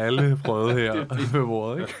det har alle prøvet her ved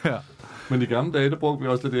bordet, ikke? Ja. Men i gamle dage, der brugte vi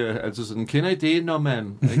også det der, altså sådan, kender I det, når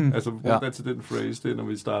man... Ikke? Altså, vi brugte altid den phrase, det når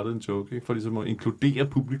vi startede en joke, ikke? For ligesom at inkludere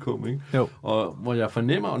publikum, ikke? Jo. Og hvor jeg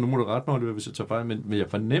fornemmer, og nu må du rette mig, hvis jeg tager fejl, men jeg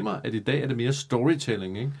fornemmer, at i dag er det mere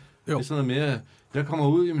storytelling, ikke? Jo. Det er sådan noget mere... Jeg kommer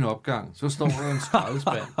ud i min opgang, så står der en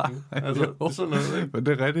skraldespand. Altså, det er sådan noget, ikke? Men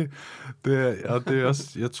det er rigtigt. Det er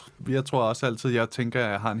også, jeg tror også altid, jeg tænker,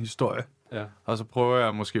 at jeg har en historie. Ja. Og så prøver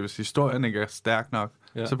jeg måske, hvis historien ikke er stærk nok,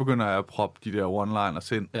 så begynder jeg at proppe de der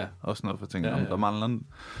one-liners ind. Ja. Og sådan noget, for at tænke, om der mangler en...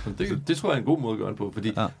 Det tror jeg er en god måde at gøre det på,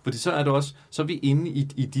 fordi så er det også, så er vi inde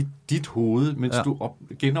i dit hoved, mens du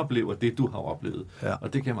genoplever det, du har oplevet. Ja.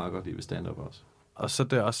 Og det kan jeg meget godt lide ved stand-up også. Og så er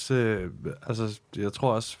det også, jeg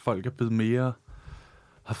tror også, folk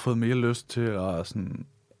har fået mere lyst til at sådan...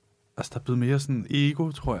 Altså, der er blevet mere sådan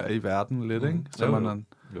ego, tror jeg, i verden lidt, ikke? Så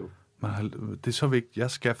det er så vigtigt,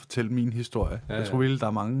 jeg skal fortælle min historie. Jeg tror virkelig, der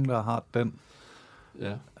er mange, der har den.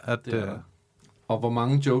 Ja, og hvor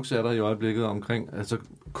mange jokes er der i øjeblikket omkring altså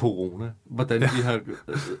corona? Hvordan de har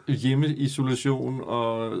hjemmeisolation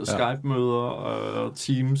og Skype-møder og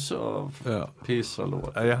Teams og pis og lort.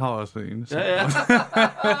 Ja, jeg har også en. Ja.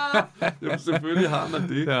 Jamen, selvfølgelig har man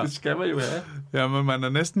det. Ja. Det skal man jo have. Ja, men man er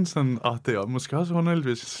næsten sådan, det er måske også underligt,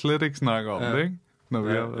 hvis jeg slet ikke snakker om det, ikke? Når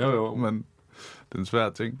vi jo. Men det er en svær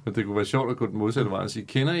ting. Men det kunne være sjovt at gå den modsatte vej og sige,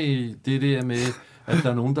 kender I det der med, at der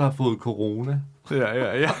er nogen, der har fået corona?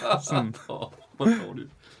 Ja. Sådan. Hvor dårligt.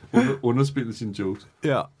 Underspille sine jokes.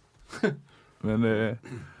 Ja. Men,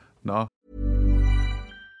 nå.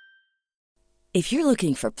 If you're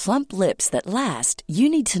looking for plump lips that last, you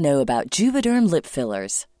need to know about Juvederm lip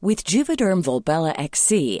fillers. With Juvederm Volbella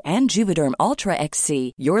XC and Juvederm Ultra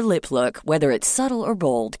XC, your lip look, whether it's subtle or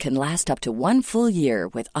bold, can last up to 1 full year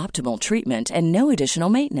with optimal treatment and no additional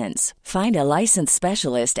maintenance. Find a licensed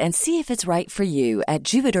specialist and see if it's right for you at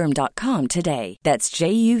Juvederm.com today. That's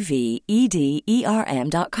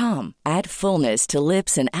JUVEDERM.com. Add fullness to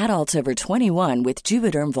lips in adults over 21 with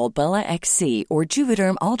Juvederm Volbella XC or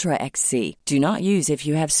Juvederm Ultra XC. Do not use if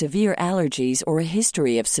you have severe allergies or a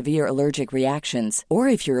history of severe allergic reactions, or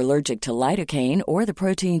if you're allergic to lidocaine or the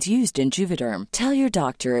proteins used in Juvederm. Tell your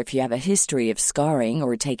doctor if you have a history of scarring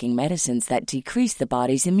or taking medicines that decrease the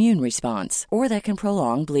body's immune response or that can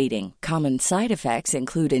prolong bleeding. Common side effects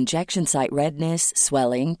include injection site redness,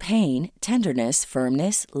 swelling, pain, tenderness,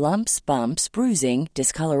 firmness, lumps, bumps, bruising,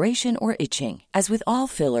 discoloration, or itching. As with all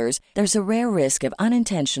fillers, there's a rare risk of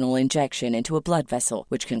unintentional injection into a blood vessel,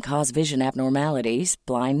 which can cause vision abnormalities,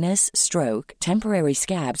 blindness, stroke, temporary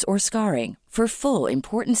scabs, or scarring. For full,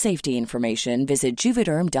 important safety information, visit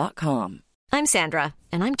Juvederm.com. I'm Sandra,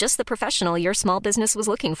 and I'm just the professional your small business was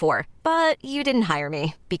looking for. But you didn't hire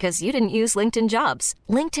me because you didn't use LinkedIn Jobs.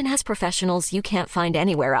 LinkedIn has professionals you can't find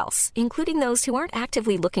anywhere else, including those who aren't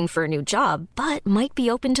actively looking for a new job, but might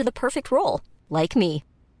be open to the perfect role, like me.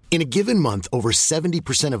 In a given month, over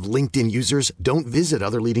 70% of LinkedIn users don't visit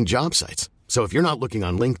other leading job sites. So if you're not looking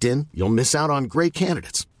on LinkedIn, you'll miss out on great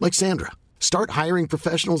candidates like Sandra. Start hiring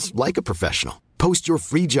professionals like a professional. Post your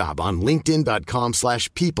free job on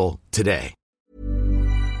linkedin.com/people today.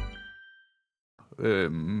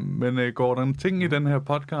 Men går der en ting i den her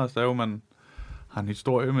podcast, er jo, man har en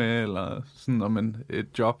historie med, eller sådan om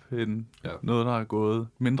et job, noget, der er gået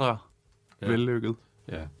mindre vellykket.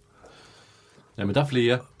 Ja. Jamen, der er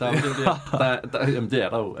flere. Jamen, det er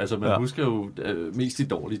der jo. Altså, man husker jo mest de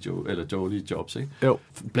dårlige jobs, ikke? Jo.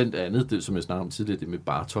 Blandt andet, det, som jeg snakkede om tidligere, det med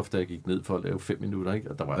Bartoft, der jeg gik ned for at lave 5 minutter,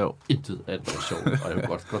 ikke? Og der var intet af det, var sjovt. Og jeg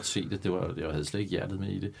kunne godt se det. Jeg havde slet ikke hjertet med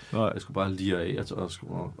i det. Nej. Jeg skulle bare lire af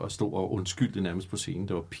og stå og undskylde nærmest på scenen.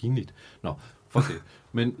 Det var pinligt. Nå, fuck det.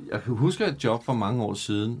 Men jeg kan huske et job for mange år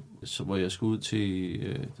siden, hvor jeg skulle ud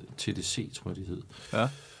til TDC, tror jeg, det hed. Ja.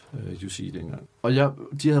 UC dengang. Og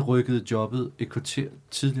de havde rykket jobbet et kvarter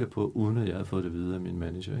tidligere på, uden at jeg havde fået det videre af min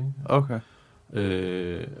manager. Ikke? Okay.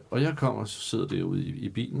 Og jeg kom og så sidder derude i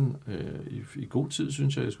bilen i god tid,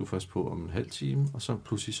 synes jeg skulle først på om en halv time, og så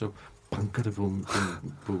pludselig så banker det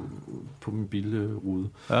på min bilrude.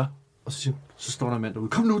 Ja. Og så står der en mand derude,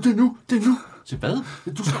 kom nu, det er nu! Så hvad?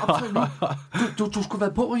 Du skal optræde nu. Du skulle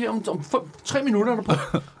være på her om 3 minutter. Er du på.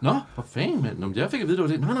 Nå, for fanden, mand. Nå, jeg fik at vide, det var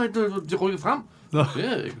det. Nej, det rykkede frem.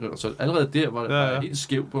 Så allerede der var jeg helt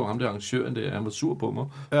skæv på ham, der arrangøren der. Han var sur på mig,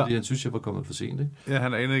 fordi han synes, jeg var kommet for sent. Ikke? Ja,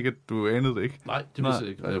 han anede ikke, at du anede det ikke. Nej, det vidste jeg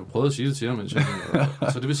ikke. Og jeg prøvede at sige det til ham.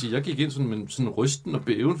 Så det vil sige, jeg gik ind sådan rysten og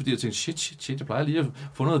bæven, fordi jeg tænkte, shit, jeg plejer lige at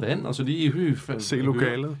få noget vand, og så lige se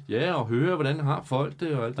lokalet. Ja, og høre, hvordan har folk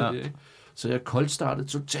det og alt det der. Ikke? Så jeg koldstartede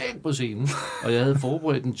totalt på scenen, og jeg havde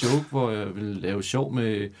forberedt en joke, hvor jeg ville lave sjov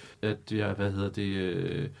med, at jeg,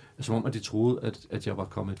 som om, at de troede, at jeg var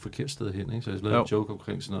kommet et forkert sted hen, ikke? Så jeg lavede en joke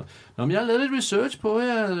omkring sådan noget. Nå, men jeg har lavet lidt research på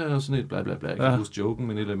jer, og sådan et bla bla bla, jeg kan huske joken,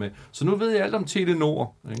 men et eller med. Så nu ved jeg alt om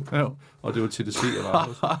Telenor, ikke? Ja. Og det var TDC, jeg var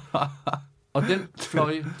også. Og den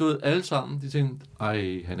fløj, du ved, alle sammen, de tænkte,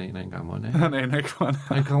 ej, han aner ikke engang, hvor han er. Han aner ikke, hvor han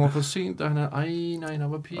er. Han kommer for sent, og han er, nej,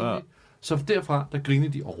 hvor pinligt. Ja. Så derfra, der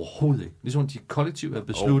grinede de overhovedet ikke. Ligesom de kollektivt havde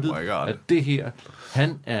besluttet, at det her,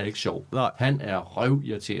 han er ikke sjov. Nej. Han er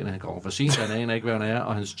røvirriterende, han kommer for sent, han aner ikke, hvad han er,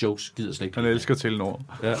 og hans jokes gider slet ikke. Han elsker Telenor.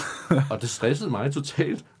 Ja, og det stressede mig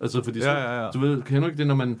totalt. Altså, fordi du ved, kender du ikke det,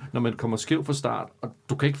 når man kommer skæv fra start, og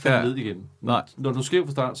du kan ikke falde ned igen. Nej. Når du er skæv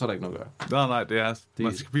fra start, så er der ikke noget at gøre. Nej,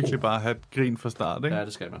 man skal virkelig bare have et grin fra start, ikke? Ja,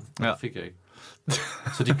 det skal man. Det fik jeg ikke.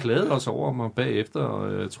 Så de klagede også over mig bagefter,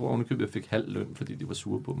 og jeg tror ovenikøbet, jeg fik halv løn, fordi de var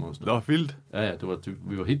sure på mig. Og sådan noget. Det var vildt. Ja,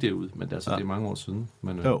 vi var helt derude, men det er mange år siden.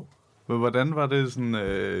 Men, men hvordan var det sådan,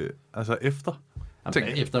 efter? Jamen,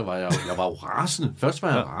 efter var jeg var jo rasende. Først var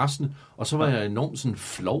jeg rasende, og så var jeg enormt sådan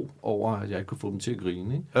flov over, at jeg ikke kunne få dem til at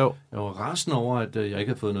grine. Ikke? Jo. Jeg var rasende over, at jeg ikke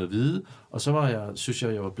havde fået noget at vide, og så synes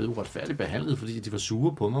jeg var blevet uretfærdigt behandlet, fordi de var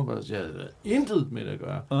sure på mig, og jeg havde intet med det at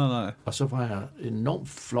gøre. Nej. Og så var jeg enormt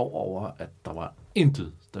flov over, at der var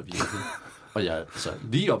intet, der virkede. Og jeg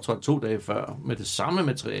lige optrådte 2 dage før med det samme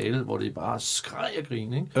materiale, hvor det bare skreg af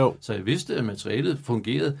grin. Ikke? Så jeg vidste, at materialet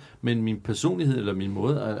fungerede, men min personlighed eller min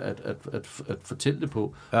måde at fortælle det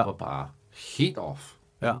på, var bare helt off.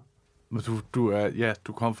 Ja. Men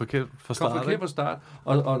du kom forkert fra start. Kom forkert fra start.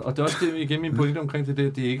 Og det er også det, igen min pointe omkring det.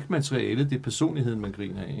 Det er ikke materialet, det er personligheden, man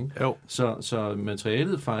griner af. Ikke? Jo. Så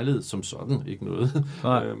materialet fejlede som sådan ikke noget.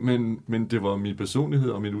 Men det var min personlighed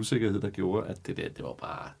og min usikkerhed, der gjorde, at det var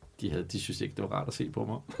bare... De synes ikke, det var rart at se på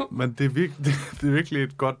mig. Men det er virkelig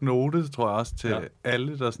et godt note, tror jeg også, til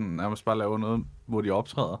alle, der sådan, nærmest bare laver noget, hvor de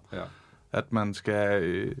optræder. Ja. At man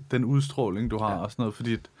skal... den udstråling, du har og sådan noget,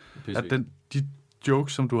 fordi at de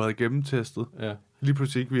jokes, som du havde gennemtestet, lige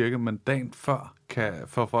pludselig ikke virker, men dagen før kan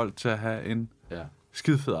få folk til at have en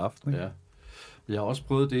skidefed aften. Ikke? Ja. Jeg har også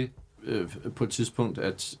prøvet det på et tidspunkt,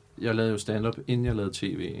 at jeg lavede jo stand-up, inden jeg lavede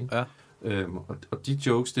tv. Ikke? Ja. Og de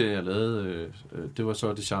jokes, der jeg lavede, det var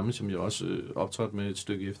så det samme, som jeg også optrådte med et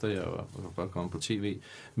stykke efter, jeg var kommet på tv.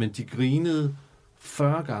 Men de grinede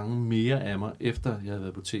 40 gange mere af mig, efter jeg havde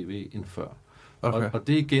været på tv, end før. Okay. Og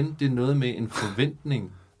det igen, det er noget med en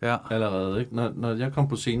forventning allerede. Ikke? Når jeg kom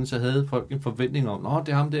på scenen, så havde folk en forventning om,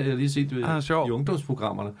 det er ham der, jeg lige set i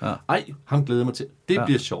ungdomsprogrammerne. Ja. Ej, ham glæder mig til. Det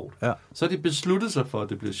bliver sjovt. Ja. Så de besluttet sig for, at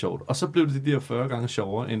det bliver sjovt. Og så blev det de der 40 gange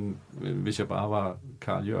sjovere, end hvis jeg bare var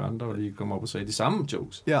Carl Jørgen, der lige kom op og sagde de samme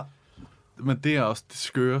jokes. Ja, men det er også det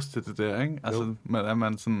skøreste, det der, ikke? Altså,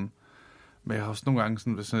 man sådan... Men jeg har også nogle gange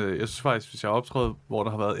sådan... Jeg synes faktisk, hvis jeg optræder, hvor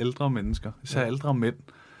der har været ældre mennesker, især ældre mænd,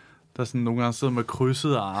 der sådan nogle gange sidder med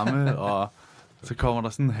krydsede arme, og så kommer der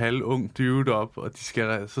sådan en halvung dude op, og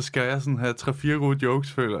så skal jeg sådan have 3-4 gode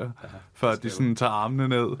jokes, føler jeg, før de sådan tager armene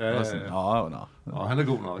ned. Og sådan, Nå, han er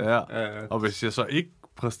god nok. Ja. Og hvis jeg så ikke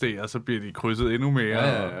præsterer, så bliver de krydset endnu mere.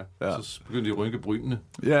 Ja. Så begynder de at rynke brynene.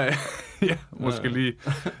 Ja, måske lige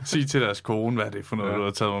sige til deres kone, hvad er det for noget, du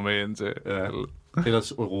har taget mig med ind til. Ja.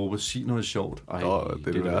 Ellers råbe, sig noget sjovt. Ej, det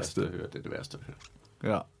er det værste. Det er det værste at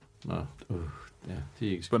høre. Ja. Nå, det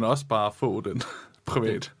er ikke men også bare få den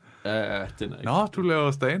privat. Ja, den er ikke... Nå, du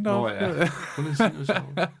laver stand-up. Nå ja, kun en sig noget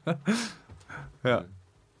sjovt. Ja.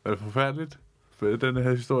 Er det forfærdeligt? For den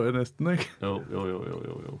her historie næsten, ikke? Jo.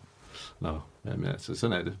 Nå, jamen altså,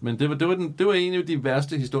 sådan er det. Men det var en af de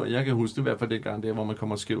værste historier, jeg kan huske, i hvert fald det gang der, hvor man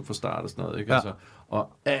kommer skævt fra start og sådan noget, ikke? Ja. Altså,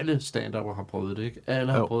 og alle stand-upper har prøvet det, ikke?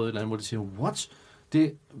 Alle har prøvet et eller andet, hvor de siger, what?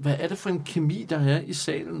 Hvad er det for en kemi, der er i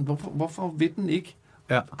salen? Hvorfor vil den ikke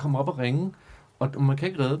komme op og ringe? Og man kan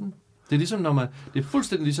ikke redde den. Det er ligesom, det er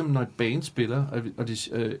fuldstændig ligesom, når et band spiller, og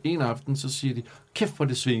en aften, så siger de, kæft hvor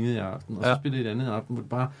det svingede i aften, og så spiller det et andet aften, hvor det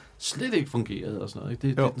bare slet ikke fungerede og sådan noget.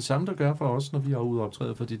 Ikke? Det er den samme, der gør for os, når vi er ude og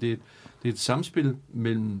optræde, fordi det er et samspil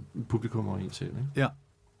mellem publikum og en selv. Ikke? Ja,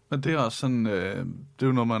 men det er også sådan, det er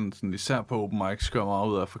jo noget, man sådan, især på open mic skal meget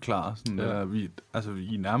ud af at forklare. Sådan, vi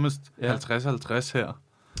er nærmest 50-50 her.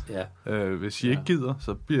 Ja. Hvis I ikke gider,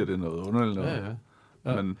 så bliver det noget underligt noget.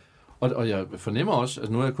 Ja. Men Og jeg fornemmer også,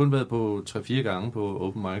 altså nu har jeg kun været på 3-4 gange på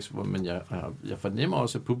open mics, men jeg fornemmer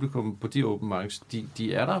også, at publikum på de open mics,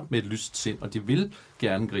 de er der med et lyst sind, og de vil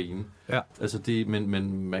gerne grine. Ja. Altså men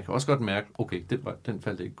man kan også godt mærke, okay, den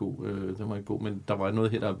faldt ikke god, den var ikke god, men der var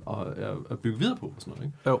noget her at bygge videre på. Og sådan noget,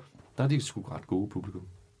 ikke? Jo. Der er de sgu ret gode publikum.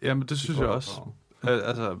 Jamen, det synes jeg også.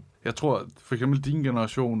 Altså, jeg tror, for eksempel din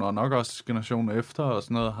generation, og nok også generationen efter, og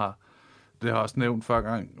sådan noget, det har jeg også nævnt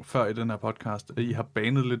før i den her podcast, at I har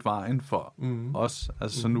banet lidt vejen for os.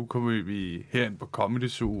 Altså, så nu kommer vi herind på Comedy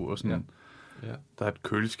Zoo, og sådan, der er et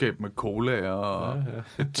køleskab med cola, og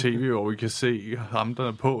et tv, hvor vi kan se ham, der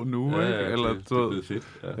er på nu, ikke? Eller, det er fedt.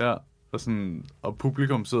 Ja. Og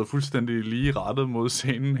publikum sidder fuldstændig lige rettet mod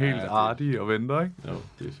scenen, helt artig og venter, ikke? Jo,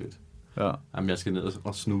 det er fedt. Ja. Jamen, jeg skal ned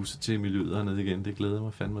og snuse til miljøet hernede igen. Det glæder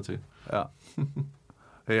mig fandme til. Ja.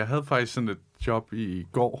 Jeg havde faktisk sådan et job i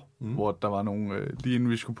går, hvor der var nogle, lige inden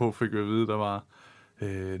vi skulle på, fik vi at vide, der var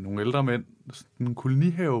nogle ældre mænd, en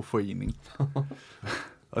kolonihaveforening.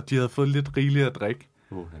 Og de havde fået lidt rigeligt at drikke.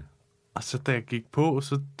 Okay. Og så da jeg gik på,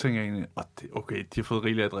 så tænkte jeg egentlig, okay, de har fået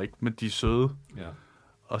rigeligt at drikke, men de er søde. Ja.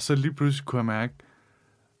 Og så lige pludselig kunne jeg mærke,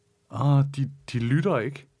 de lytter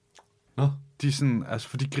ikke. Nå. De sådan, altså,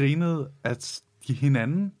 for de grinede, at de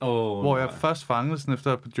hinanden, hvor jeg først fangede sådan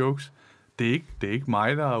efter et par jokes. Det er ikke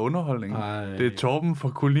mig, der er underholdning. Ej. Det er Torben fra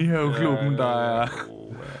Kolonihaveklubben, der er...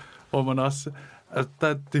 hvor man også...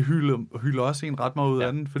 Altså, det hylder også en ret meget ud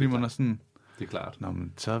af den, fordi man er sådan... Det er klart. Nå,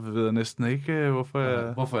 men så ved jeg næsten ikke, hvorfor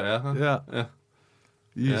jeg... Hvorfor er jeg her?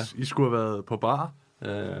 Ja. I skulle have været på bar.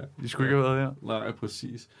 Ja. I skulle ikke have været her. Nej,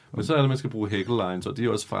 præcis. Men så er det, man skal bruge heckle lines, og de er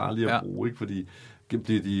også farlige at bruge, ikke? Fordi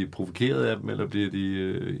bliver de provokeret af dem, eller bliver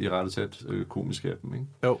de i rettesat komiske af dem, ikke?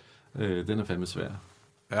 Jo. Den er fandme svær.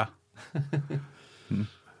 Ja.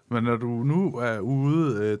 Men når du nu er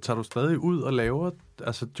ude, tager du stadig ud og laver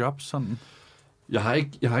altså jobs sådan? Jeg har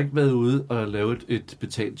ikke været ude og lavet et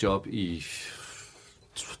betalt job i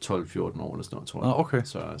 12-14 år eller sådan noget, tror jeg. Okay.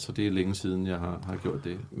 Så det er længe siden, jeg har gjort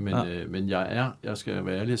det. Men jeg skal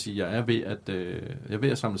være ærlig at sige, jeg er ved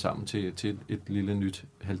at samle sammen til et lille nyt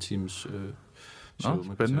halvtimes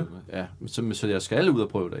show. Spændende. Ja, så jeg skal ud og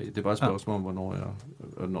prøve det af. Det er bare et spørgsmål om,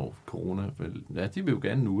 hvornår corona... Ja, de vil jo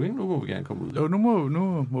gerne nu, ikke? Nu må vi gerne komme ud. Jo, nu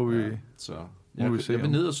må vi... Ja, så jeg vil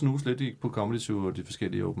ned og snuse lidt på Comedy Zoo og de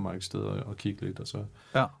forskellige open mic steder og kigge lidt, og så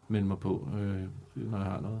melde mig på, når jeg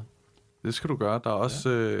har noget. Det skal du gøre. Der er også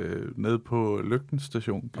nede på Lygten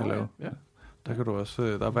Station, kan lave. Ja. Der kan du også...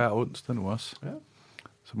 der er hver onsdag nu også. Ja.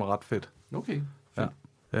 Som er ret fedt. Okay. Ja.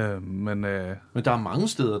 Men der er mange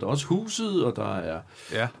steder. Der er også Huset, og der er...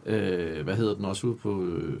 Ja. Hvad hedder den også ude på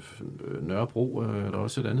Nørrebro? Der er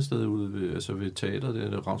også et andet sted ude ved teateret.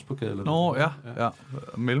 Det er Ravnsborgade. Nå, ja.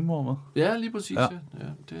 Mellemrummet. Ja, lige præcis. Ja,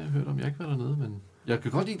 det har jeg hørt om. Jeg har ikke været dernede, men... Jeg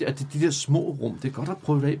kan godt lide, at de der små rum, det er godt at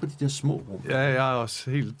prøve af på de der små rum. Ja, jeg er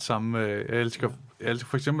også helt samme. Jeg elsker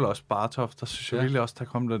for eksempel også Bartoft, der synes jeg virkelig også, der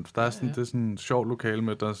kommer den. Der er sådan, det er sådan en sjov lokale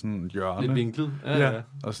med, der er sådan et hjørne. Lidt vinklet. Ja.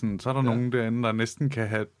 Og sådan, så er der nogen derinde, der næsten kan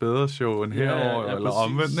have et bedre show end herovre, eller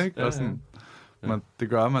omvendt, ikke? Og sådan, men det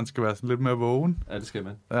gør, at man skal være sådan lidt mere vågen. Ja, det skal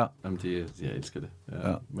man. Ja. Jamen, jeg elsker det.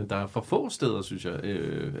 Ja. Men der er for få steder, synes jeg.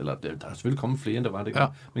 Eller der er selvfølgelig kommet flere, end der var det. Ja.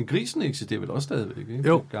 Men Grisen eksisterer vel også stadigvæk, ikke?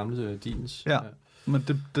 Jo. Det gamle Dins. Ja. Men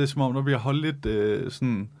det er som om, når vi har holdt lidt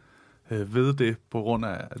sådan ved det, på grund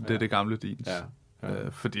af det gamle Dins. Ja.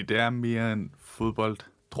 Fordi det er mere en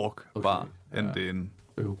fodbolddruk bare, end det er en...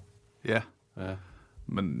 Ja.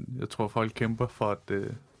 Men jeg tror, folk kæmper for, at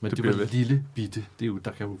men det var lille bitte. Det er jo,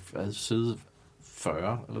 der kan jo sidde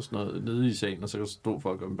 40 eller sådan noget nede i salen, og så kan der stå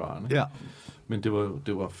folk om barne. Ja. Men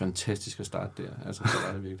det var fantastisk at starte der. Altså, det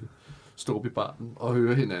var det virkelig. Stå op i baren og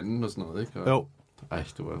høre hinanden og sådan noget, ikke? Og, jo. Ej,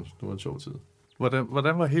 det var en sjov tid.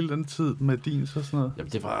 Hvordan var hele den tid med din så sådan noget?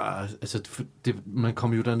 Jamen, det var... Altså, man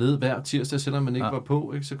kom jo derned hver tirsdag, selvom man ikke var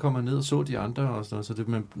på, ikke? Så kom man ned og så de andre og sådan noget. Så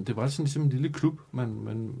det var sådan ligesom en lille klub,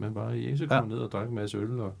 man var i, ikke? Så kom man ned og drak en masse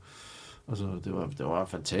øl, og så det var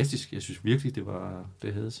fantastisk. Jeg synes virkelig,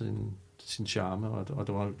 det havde sin charme, og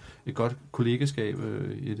der var et godt kollegaskab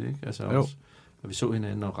i det, ikke? Altså også, og vi så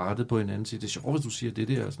hinanden og rettede på hinanden og sige, det er sjovt, hvis du siger det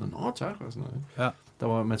der, og sådan noget. Nå, tak, og sådan noget.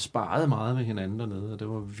 Ja. Man sparede meget med hinanden dernede, og det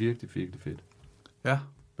var virkelig, virkelig fedt. Ja,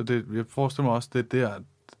 jeg forestiller mig også, det der,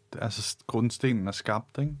 altså grundstenen er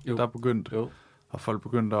skabt, ikke? Jo. Der er begyndt, og folk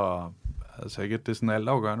begyndte at, altså ikke, at det er sådan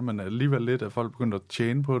altafgørende, men alligevel lidt, at folk begyndte at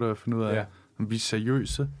tjene på det, og finde ud af, at vi er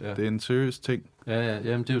seriøse. Ja. Det er en seriøs ting.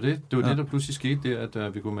 Jamen det er jo det. Det var det, der pludselig skete der,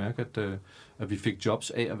 at vi kunne mærke, at vi fik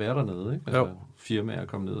jobs af at være dernede, ikke? Altså, firmaer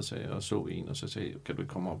kom ned og så en, og så sagde, kan du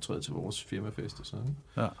ikke komme og optræde til vores firmafest og sådan,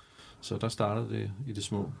 ikke? Ja. Så der startede det i det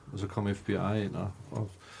små, og så kom FBI ind og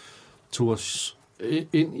tog os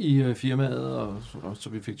ind i firmaet, og så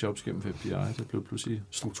vi fik jobs gennem FBI. Det blev pludselig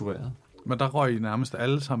struktureret. Men der røg I nærmest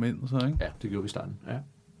alle sammen ind, så ikke? Ja, det gjorde vi i starten.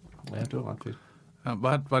 Ja, det var ret fedt.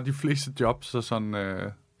 Ja, var de fleste jobs så sådan,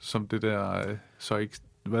 som det der, så ikke,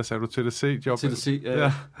 hvad sagde du, TDC-job? TDC,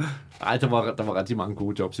 ja. Nej, der var rigtig mange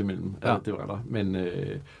gode jobs imellem. Ja. Det var der.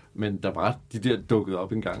 Men der var de der dukket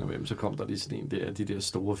op en gang imellem, så kom der lige sådan en der, de der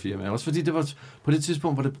store firmaer. Også fordi det var, på det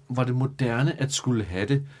tidspunkt var det moderne at skulle have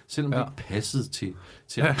det, selvom det ikke passede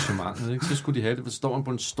til arrangementet. Ikke? Så skulle de have det, for så står man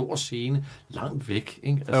på en stor scene langt væk,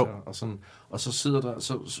 ikke? Altså, og så sidder der,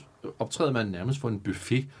 så optræder man nærmest for en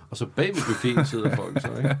buffet, og så bag ved buffeten sidder folk så,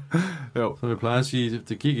 ikke? Jo. Så jeg plejer at sige,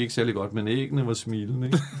 det gik ikke særlig godt, men æggene var smilende,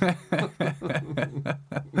 ikke?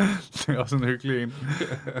 Det er også en hyggelig en.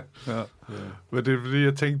 Ja. Men det er fordi,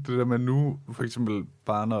 jeg tænkte det der med nu, for eksempel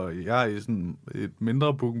bare når jeg er i sådan et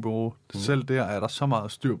mindre bookingbureau, selv der er der så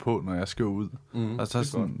meget styr på, når jeg skal ud. Altså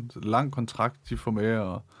sådan en lang kontrakt, de får med,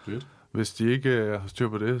 og hvis de ikke har styr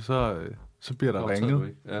på det, så bliver der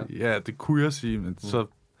ringet. Ja, det kunne jeg sige, men så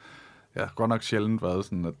jeg har godt nok sjældent været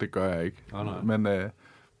sådan, at det gør jeg ikke.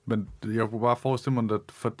 Men jeg kunne bare forestille mig, at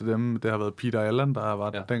for dem, det har været Peter Allen, der har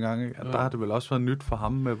været dengang, at der har det vel også været nyt for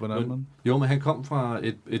ham med, hvordan man... Jo, men han kom fra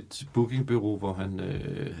et bookingbureau, hvor han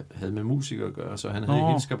havde med musikere at gøre, så han havde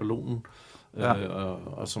hele skabelonen,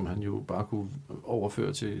 og som han jo bare kunne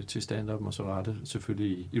overføre til stand-up, og så rette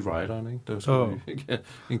selvfølgelig i writeren, ikke? Der var så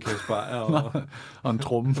en kasse bajer og en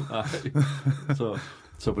tromme.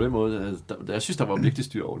 Så på den måde, jeg synes, der var virkelig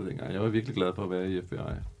styr over det dengang. Jeg var virkelig glad for at være i FBI.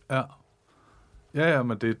 Ja. Ja,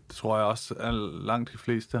 men det tror jeg også, at langt de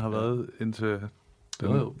fleste har været indtil...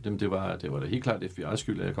 Jo. Det var da helt klart FBI's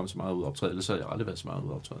skyld, at jeg kom så meget ud af optræde. Ellers havde jeg aldrig været så meget ud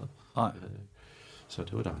af optræde. Nej. Så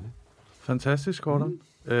det var dejligt. Fantastisk, Gordon.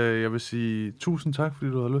 Jeg vil sige tusind tak,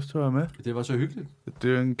 fordi du har lyst til at være med. Det var så hyggeligt.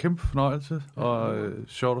 Det er en kæmpe fornøjelse, og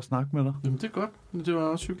sjovt at snakke med dig. Jamen, det er godt. Det var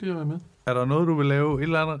også hyggeligt at være med. Er der noget, du vil lave et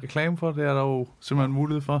eller andet reklame for? Det er der jo simpelthen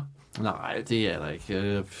mulighed for. Nej, det er der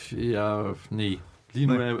ikke. Nej.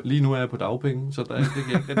 Lige nu er jeg på dagpenge, så det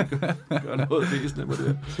kan jeg ikke rigtig gøre noget væsentligt med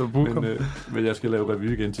det. Men jeg skal lave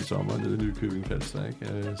revy igen til sommer nede i Nykøbing Falster,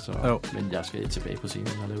 ikke? Men jeg skal tilbage på scenen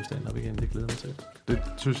og lave stand-up igen. Det glæder mig til. Det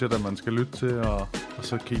synes jeg, at man skal lytte til, og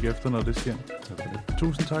så kigge efter, når det sker. Tak for det.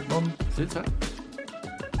 Tusind tak, Morten. Selv tak.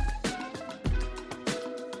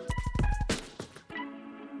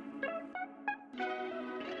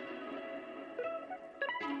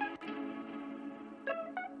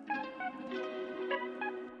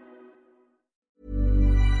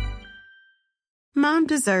 Mom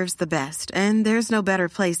deserves the best, and there's no better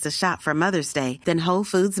place to shop for Mother's Day than Whole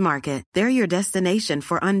Foods Market. They're your destination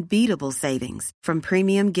for unbeatable savings, from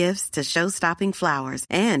premium gifts to show-stopping flowers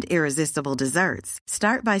and irresistible desserts.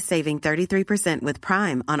 Start by saving 33% with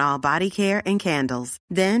Prime on all body care and candles.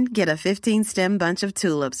 Then get a 15-stem bunch of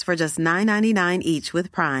tulips for just $9.99 each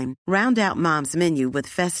with Prime. Round out Mom's menu with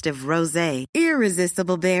festive rosé,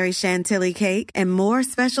 irresistible berry chantilly cake, and more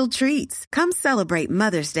special treats. Come celebrate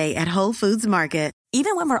Mother's Day at Whole Foods Market.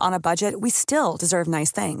 Even when we're on a budget, we still deserve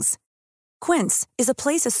nice things. Quince is a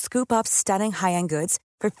place to scoop up stunning high-end goods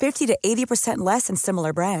for 50 to 80% less than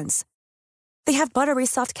similar brands. They have buttery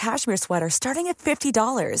soft cashmere sweaters starting at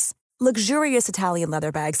 $50, luxurious Italian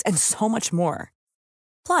leather bags, and so much more.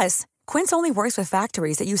 Plus, Quince only works with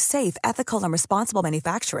factories that use safe, ethical, and responsible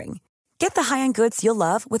manufacturing. Get the high-end goods you'll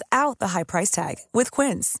love without the high price tag with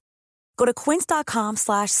Quince. Go to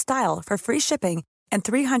quince.com/style for free shipping and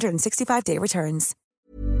 365-day returns.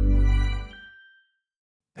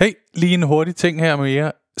 Hey, lige en hurtig ting her med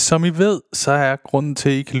jer. Som I ved, så er grunden til,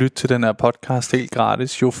 at I kan lytte til den her podcast helt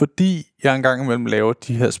gratis, jo fordi jeg engang imellem laver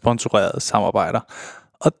de her sponsorerede samarbejder.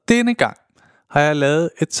 Og denne gang har jeg lavet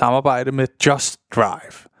et samarbejde med Just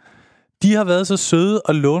Drive. De har været så søde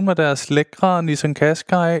at låne mig deres lækre Nissan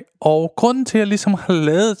Qashqai, og grunden til, at jeg ligesom har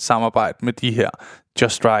lavet et samarbejde med de her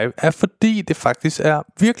Just Drive, er fordi det faktisk er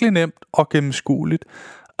virkelig nemt og gennemskueligt.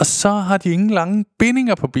 Og så har de ingen lange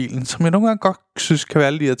bindinger på bilen, som jeg nogle gange godt synes kan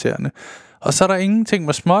være lidt irriterende. Og så er der ingenting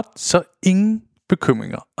med småt, så ingen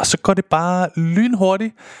bekymringer. Og så går det bare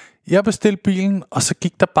lynhurtigt. Jeg bestilte bilen, og så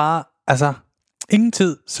gik der bare, ingen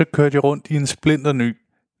tid, så kørte jeg rundt i en splinter ny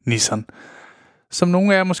Nissan. Som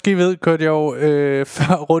nogle af jer måske ved, kørte jeg jo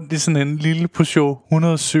før rundt i sådan en lille Peugeot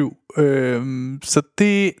 107. Så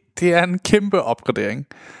det er en kæmpe opgradering.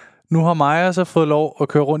 Nu har Maja så fået lov at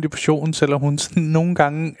køre rundt i Peugeoten, selvom hun sådan nogle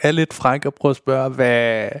gange er lidt fræk og prøver at spørge,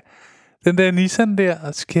 hvad den der Nissan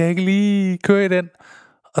der, skal jeg ikke lige køre i den?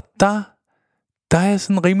 Og der er jeg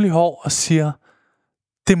sådan rimelig hård og siger,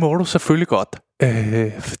 det må du selvfølgelig godt,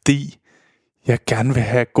 fordi jeg gerne vil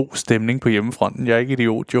have god stemning på hjemmefronten. Jeg er ikke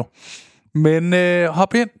idiot jo. Men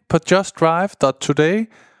hop ind på justdrive.today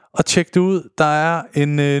og tjek det ud. Der er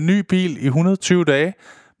en ny bil i 120 dage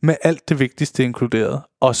med alt det vigtigste inkluderet.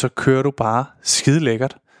 Og så kører du bare skide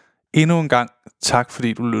lækkert. Endnu en gang tak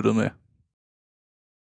fordi du lyttede med.